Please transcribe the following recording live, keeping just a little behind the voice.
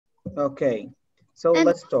Okay, so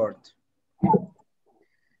let's start.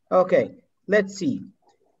 Okay, let's see.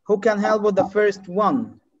 Who can help with the first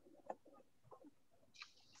one?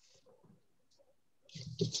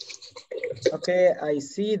 Okay, I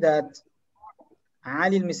see that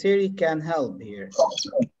Ali Al-Misiri can help here.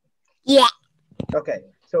 Yeah. Okay,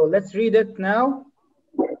 so let's read it now.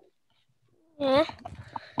 Yeah.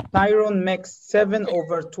 Tyrone mixed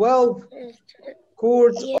 7/12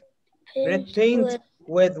 quarts of red paint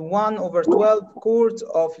with 1/12 quarts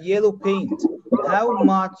of yellow paint. How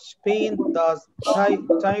much paint does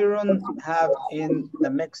Tyrone have in the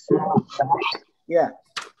mixer? Yeah.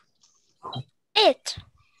 8.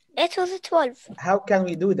 8 with 12. How can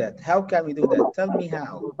we do that? How can we do that? Tell me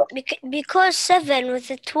how. Because 7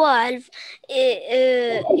 with 12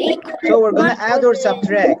 equals. So we're gonna add or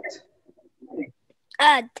subtract?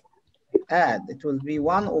 Add. Add. It will be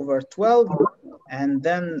 1/12 and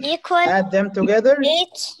then Equal add them together.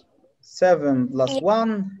 8. 7 plus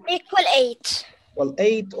 1 equal 8. Well,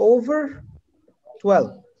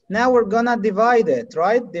 8/12. Now we're gonna divide it,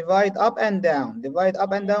 right? Divide up and down. Divide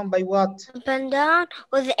up and down by what? Up and down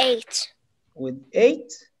with 8. With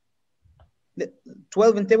 8?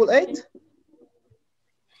 12 in table 8?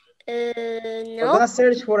 No. We're gonna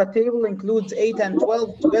search for a table includes 8 and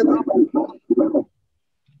 12 together.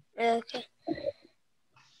 Okay.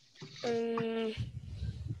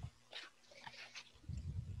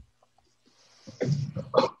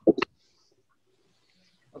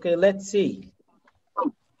 Okay, let's see.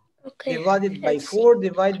 Okay. Divided by 4,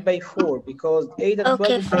 divide by 4, because 8 and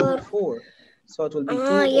 12 is 4. So it will be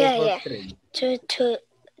 2/3. 2.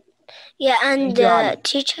 Yeah, and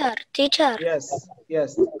teacher.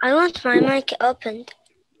 Yes. I want my mic opened.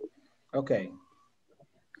 Okay.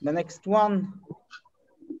 The next one.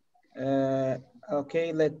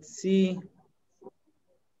 Okay, let's see.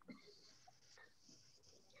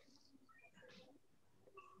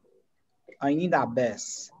 I need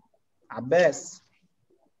Abbas. Abbas,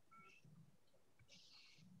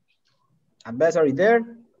 are you there?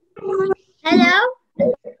 Hello?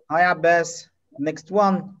 Hi, Abbas. Next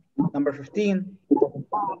one, number 15.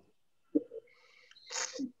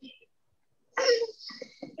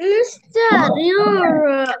 Mister,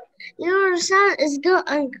 your son is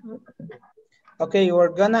going. Okay,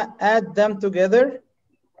 we're gonna add them together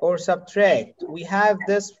or subtract. We have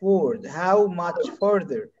this word, how much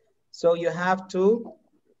further? So you have to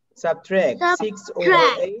subtract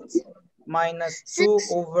 6/8 minus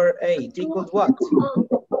 2/8 equals what?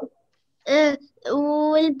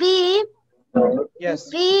 Will be Yes.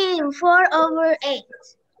 Be 4/8.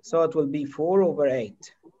 So it will be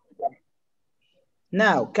 4/8.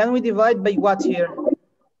 Now, can we divide by what here?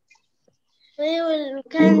 We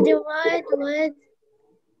can divide with.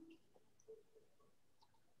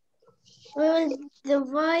 We will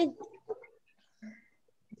divide.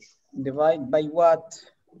 Divide by what?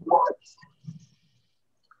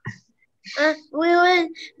 We will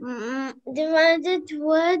divide it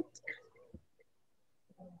with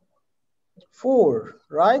 4,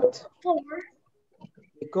 right? 4.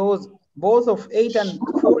 Because both of 8 and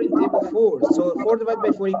 4 in table 4. So 4 divided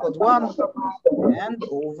by 4 equals 1 and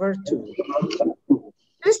over 2.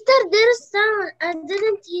 Mister, there's sound. I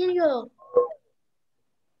didn't hear you.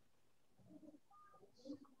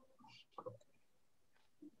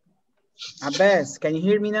 Abbas, can you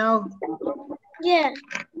hear me now? Yeah.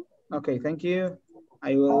 Okay, thank you.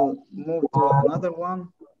 I will move to another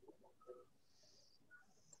one.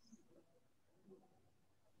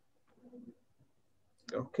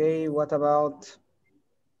 Okay, what about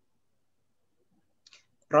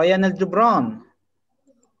Ryan Al-Jubran?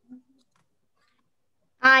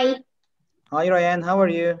 Hi. Hi, Ryan, how are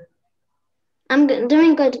you? I'm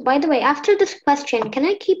doing good. By the way, after this question, can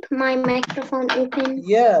I keep my microphone open?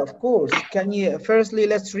 Yeah, of course. Can you, firstly,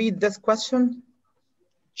 let's read this question.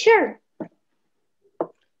 Sure.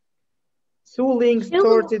 Su Ling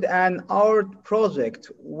started an art project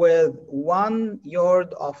with 1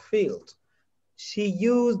 yard of field. She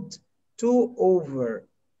used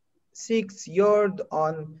 2/6 yard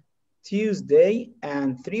on Tuesday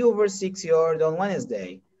and 3/6 yard on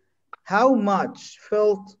Wednesday. How much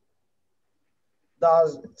field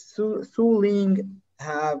does Su Ling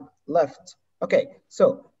have left? Okay,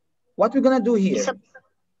 so what we're gonna do here?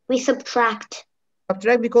 We subtract.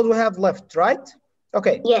 Subtract because we have left, right?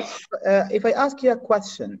 Okay. Yes. If I ask you a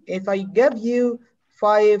question, if I give you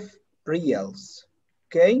 5 reals,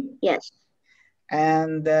 okay? Yes.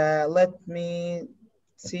 And let me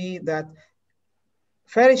see that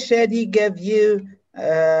Faris Shadi gave you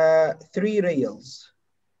 3 reals.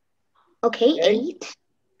 Okay, 8.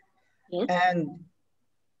 Yeah. And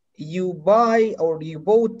you buy or you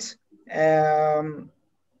bought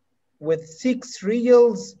with 6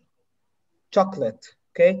 reals chocolate.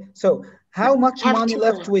 Okay, so how much I have money two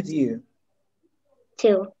left left. with you?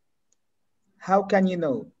 2. How can you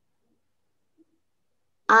know?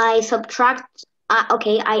 I subtract.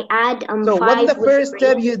 Okay, I add So what's 5 the with first 3.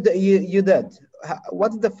 step you did?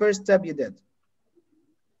 What's the first step you did?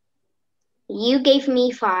 You gave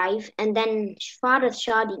me 5, and then Farah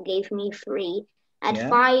Shadi gave me 3. At Yeah.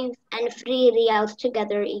 5 and 3 reals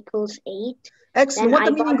together equals 8. Excellent. Then What I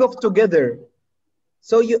the bought meaning of together?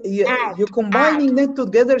 So you're add, combining them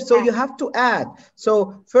together, so add. you have to add.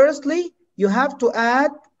 So firstly, you have to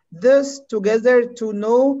add this together to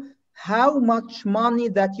know how much money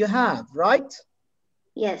that you have, right?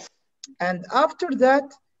 Yes. And after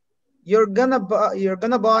that, you're gonna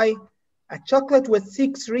buy a chocolate with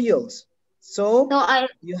 6 reals. So So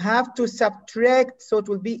you have to subtract, so it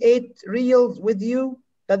will be 8 reals with you.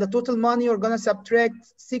 That the total money you're gonna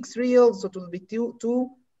subtract 6 reals, so it will be two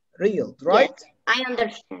reals, yes, right? I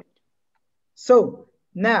understand. So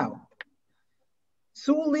now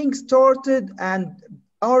Suling started an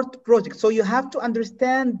art project. So you have to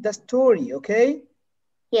understand the story, okay?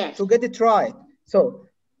 Yes. To get it right. So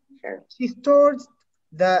Sure. she starts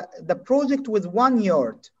the project with 1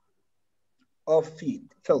 yard of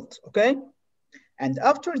felt, okay? And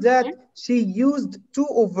after that, Yeah. she used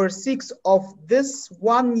 2/6 of this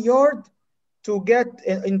 1 yard to get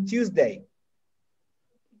in Tuesday,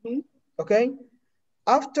 okay?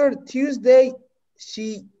 After Tuesday,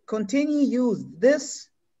 she continued use this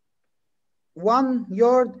 1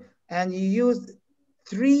 yard and you use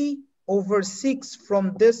 3/6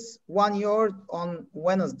 from this 1 yard on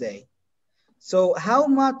Wednesday. So how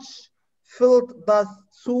much felt does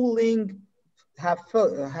Suling have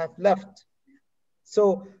left?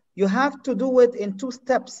 So you have to do it in 2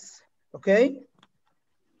 steps, okay?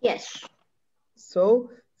 Yes. So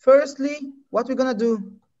firstly, what we're gonna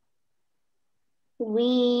do?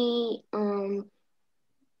 We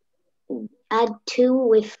add 2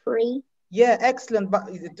 with 3. Yeah, excellent. But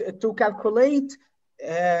to calculate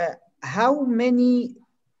how many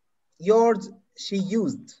yards she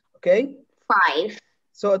used, okay? 5.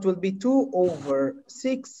 So it will be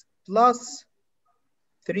 2/6 plus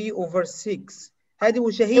 3/6. Hadi It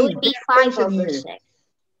would Shaheen, be pay 5 attention over here, 6.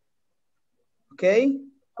 okay?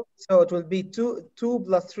 So it will be 2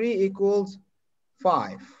 plus 3 equals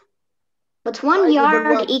 5. But 1 5 over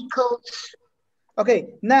yard what? equals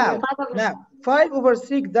Okay, 5 over 6.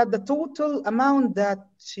 5/6, that the total amount that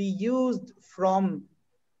she used from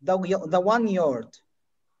the 1 yard,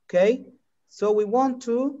 okay? So we want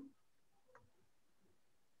to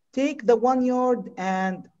take the 1 yard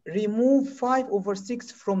and remove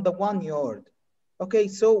 5/6 from the 1 yard. Okay,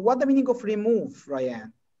 so what the meaning of remove,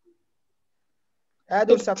 Ryan?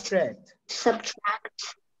 Add or It's subtract?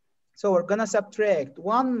 subtract. So we're gonna subtract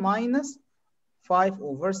 1 minus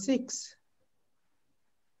 5/6.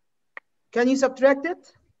 Can you subtract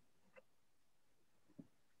it?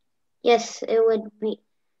 Yes, it would be.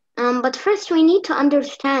 But first we need to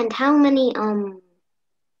understand how many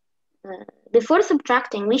before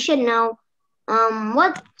subtracting we should know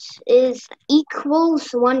what is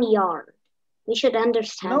equals 1 yard. We should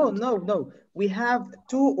understand. No. We have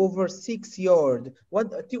 2/6 yard.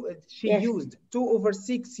 She Yes. used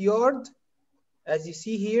 2/6 yard, as you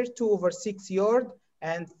see here, 2/6 yard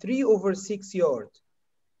and 3/6 yard.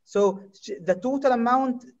 So the total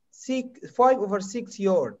amount 5/6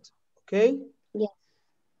 yard. Okay. Yes,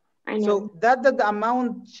 I know. So that's the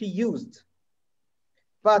amount she used.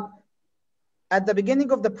 But at the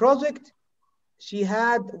beginning of the project, she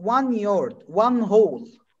had 1 yard, 1 hole.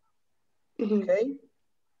 Okay.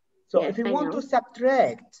 So Yes, if we I want to know.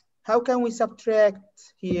 subtract, how can we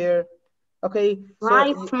subtract here? Okay, so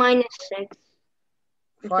 5 minus 6.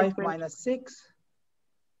 5 minus 6.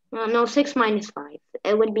 No, 6 minus 5.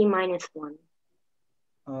 It would be minus 1.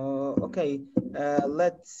 Okay,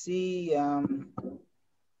 let's see. I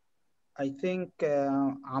think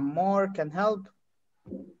Ammar can help.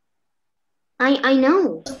 I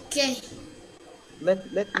know. Okay. Let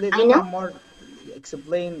I know. Ammar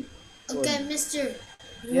explain. Okay, Mister.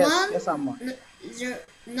 Yes, Ammar.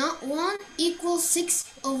 Not 1 equals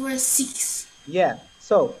 6/6. Yeah.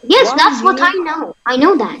 So Yes, one that's what here. I know. I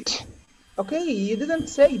know that. Okay, you didn't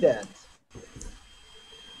say that.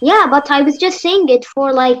 Yeah, but I was just saying it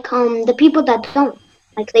for like the people that don't.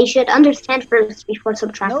 Like they should understand first before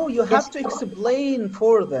subtracting. No, you have to explain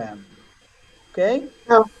for them. Okay.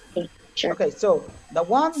 Oh, okay, sure. Okay, so the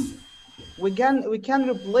one we can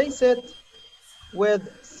replace it with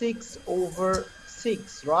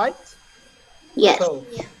 6/6, right? Yes. So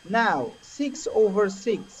Yeah. now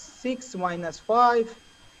 6/6 6 minus 5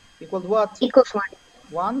 equals what? Equals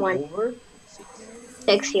 1 1. over 6.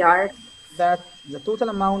 6 yards. That's the total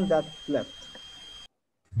amount that's left.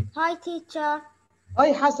 Hi, teacher.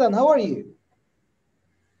 Hi Hassan, how are you?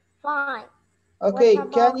 Fine. What Okay, can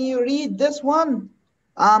about you read this one?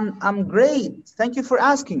 I'm great. Thank you for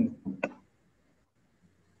asking.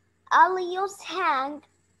 Alios hand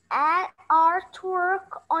at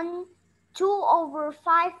artwork on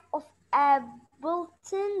 2/5 of a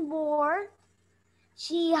bulletin board?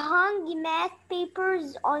 She hung math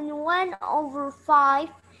papers on 1/5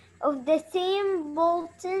 of the same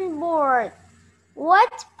bulletin board.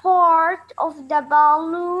 What part of the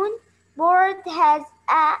balloon board has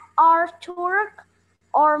artwork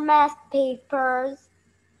or math papers?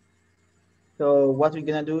 So what we're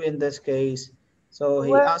gonna do in this case? So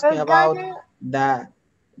he We're asking about gonna the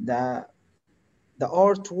the the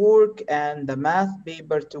artwork and the math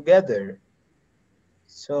paper together.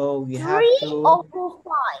 So we have 3 to. over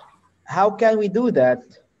 5 How can we do that?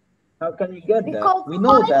 How can we get that? because We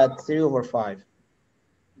know that 3 over 5.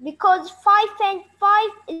 5 and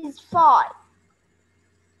 5 is 5.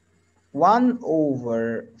 1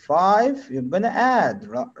 over 5, you're gonna add,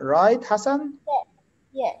 right, Hassan?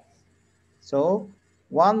 Yes. So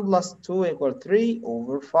 1 plus 2 equals 3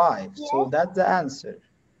 over 5. So Yes, that's the answer.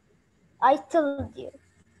 I told you.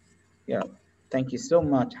 Yeah, thank you so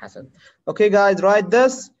much, Hassan. Okay, guys, write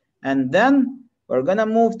this, and then we're gonna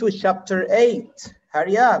move to chapter 8.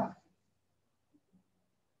 Hurry up.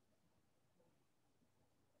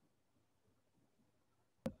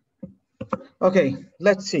 Okay,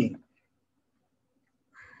 let's see.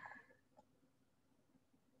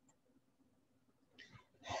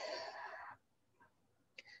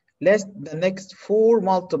 List the next 4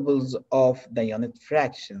 multiples of the unit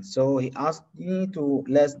fraction. So he asked me to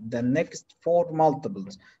list the next 4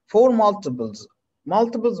 multiples. 4 multiples.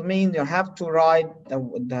 Multiples mean you have to write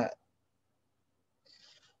the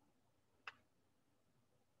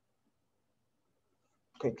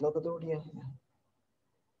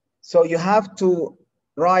so you have to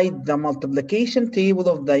write the multiplication table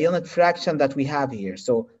of the unit fraction that we have here.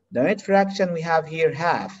 So the unit fraction we have here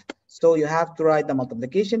half. So you have to write the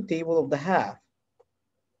multiplication table of the half.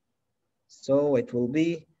 So it will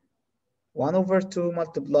be 1 over 2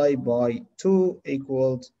 multiplied by 2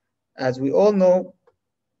 equals, as we all know,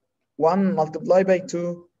 1 multiplied by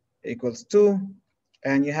 2 equals 2.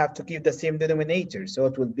 And you have to keep the same denominator. So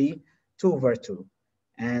it will be 2 over 2.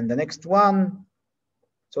 And the next one,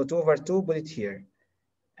 so 2 over 2, put it here.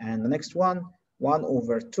 And the next one, 1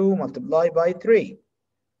 over 2 multiplied by 3.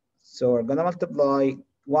 So we're going to multiply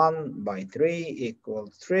 1 by 3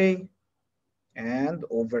 equals 3 and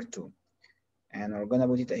over 2. And we're going to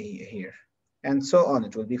put it here. And so on.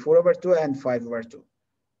 It will be 4 over 2 and 5 over 2.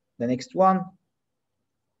 The next one,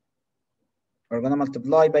 we're going to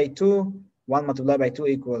multiply by 2. 1 multiplied by 2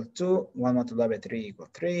 equals 2. 1 multiplied by 3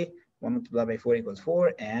 equals 3. 1 multiplied by 4 equals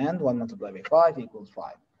 4. And 1 multiplied by 5 equals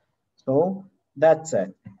 5. So that's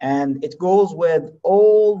it. And it goes with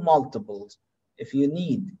all multiples. If you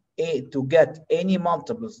need to get any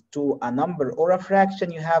multiples to a number or a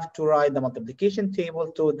fraction, you have to write the multiplication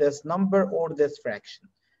table to this number or this fraction.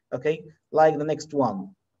 Okay, like the next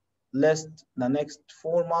one. List the next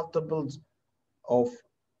 4 multiples of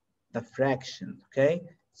the fraction. Okay,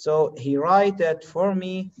 so he write it for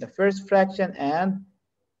me, the first fraction, and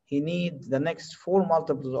he needs the next 4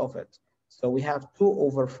 multiples of it. So we have 2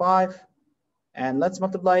 over 5, and let's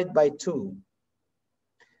multiply it by 2.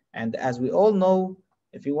 And as we all know,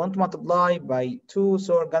 if you want to multiply by 2,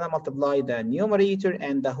 so we're gonna multiply the numerator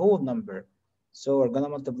and the whole number. So we're gonna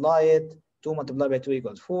multiply it, 2 multiplied by 2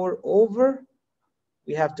 equals 4 over,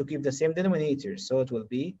 we have to keep the same denominator. So it will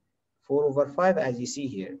be 4 over 5 as you see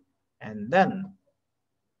here. And then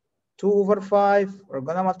 2 over 5, we're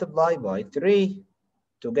gonna multiply by 3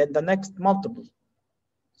 to get the next multiple.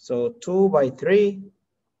 So 2 by 3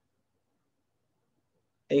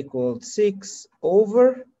 equals 6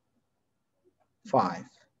 over 5.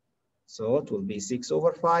 So it will be 6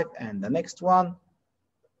 over 5, and the next one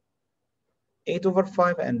 8 over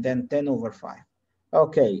 5, and then 10 over 5.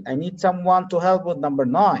 Okay, I need someone to help with number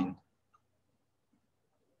 9.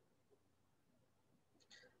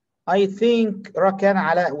 I think Rakan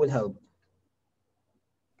Ala will help.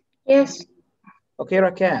 Yes. Okay,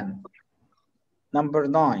 Rakan. Number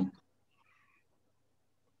 9.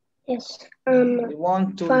 Yes. We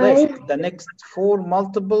want to 5. list the next 4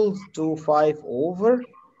 multiples to 5 over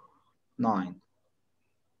 9.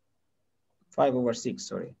 5 over 6,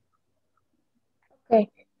 sorry. Okay.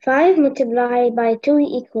 5 multiplied by 2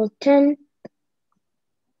 equals 10.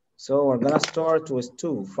 So we're gonna start with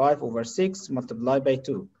 2. 5 over 6 multiplied by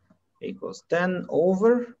 2. equals 10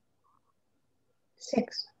 over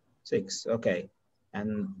 6. 6. Okay.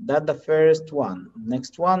 And that's the first one.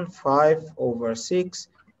 Next one, 5 over 6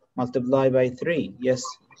 multiplied by 3. Yes.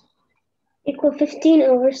 Equal 15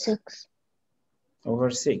 over 6. Over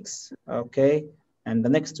 6. Okay. And the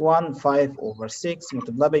next one, 5 over 6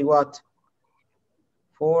 multiplied by what?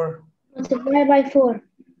 4. Multiply by 4.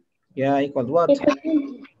 Yeah, equal what? Equal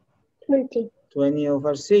 20. 20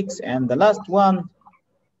 over 6. And the last one?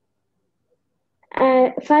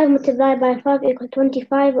 5 multiplied by 5 equal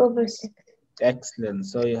 25 over 6. Excellent.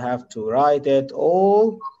 So you have to write it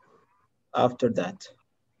all after that.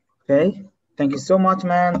 Okay. Thank you so much,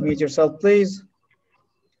 man. Mute yourself, please.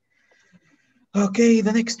 Okay,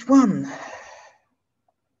 the next one.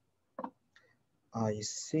 I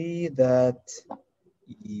see that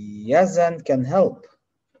Yazan can help.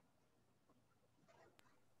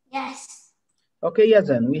 Yes. Okay,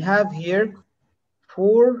 Yazan, we have here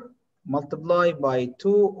 4 multiplied by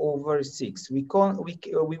 2 over 6. We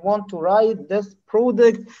want to write this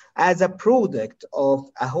product as a product of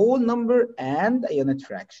a whole number and a unit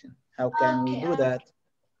fraction. How can we do that?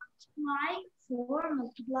 4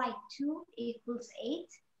 multiplied 2 equals 8.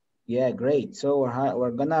 Yeah, great. So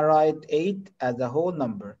we're gonna write 8 as a whole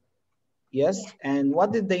number. Yes, yeah. And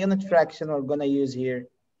what is the unit fraction we're gonna use here?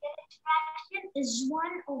 Unit fraction is 1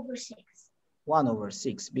 over 6. 1 over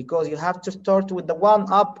 6, because you have to start with the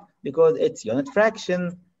 1 up because it's unit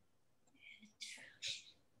fraction.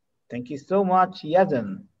 Thank you so much,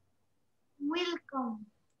 Yazan. Welcome.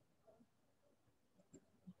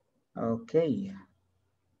 Okay.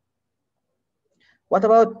 What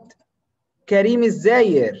about Karim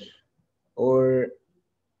Zayer or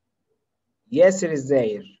Yasser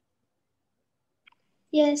Zayer?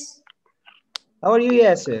 Yes. How are you,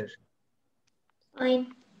 Yasser?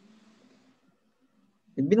 Fine.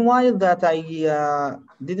 It's been a while that I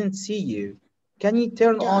didn't see you. Can you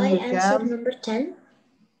turn on your cam? Number 10.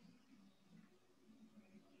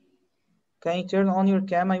 Can you turn on your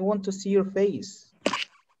cam? I want to see your face.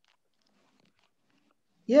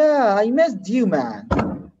 Yeah, I missed you,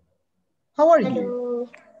 man. How are you?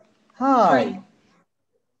 Hi. Fine.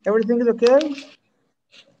 Everything is okay?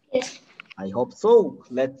 Yes. I hope so.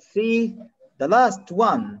 Let's see the last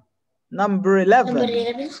one. Number 11. Number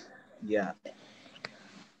 11. Yeah.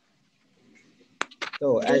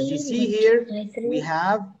 So as you see here, we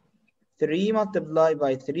have 3 multiplied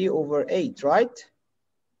by 3 over 8, right?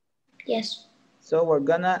 Yes. So we're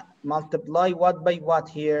gonna multiply what by what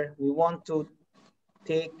here? We want to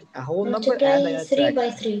take a whole number and a unit fraction. 3 by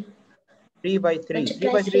 3. 3 by 3. 3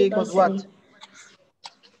 by 3 equals what?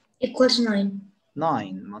 Equals 9.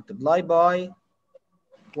 9 multiplied by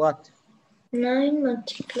what? 9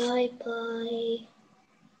 multiplied by...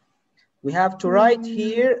 We have to write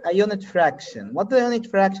here a unit fraction. What's the unit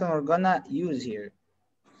fraction we're gonna use here?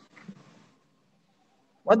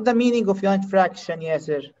 What's the meaning of unit fraction,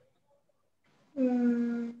 Yasser?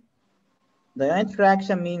 The unit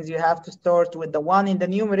fraction means you have to start with the 1 in the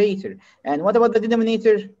numerator. And what about the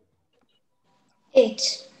denominator?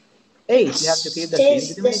 8. 8. You have to keep the same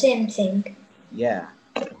denominator. The same thing. Yeah.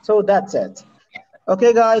 So that's it.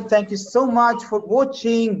 Okay, guys, thank you so much for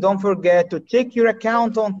watching. Don't forget to check your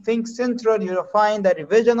account on Think Central. You'll find a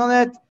revision on it.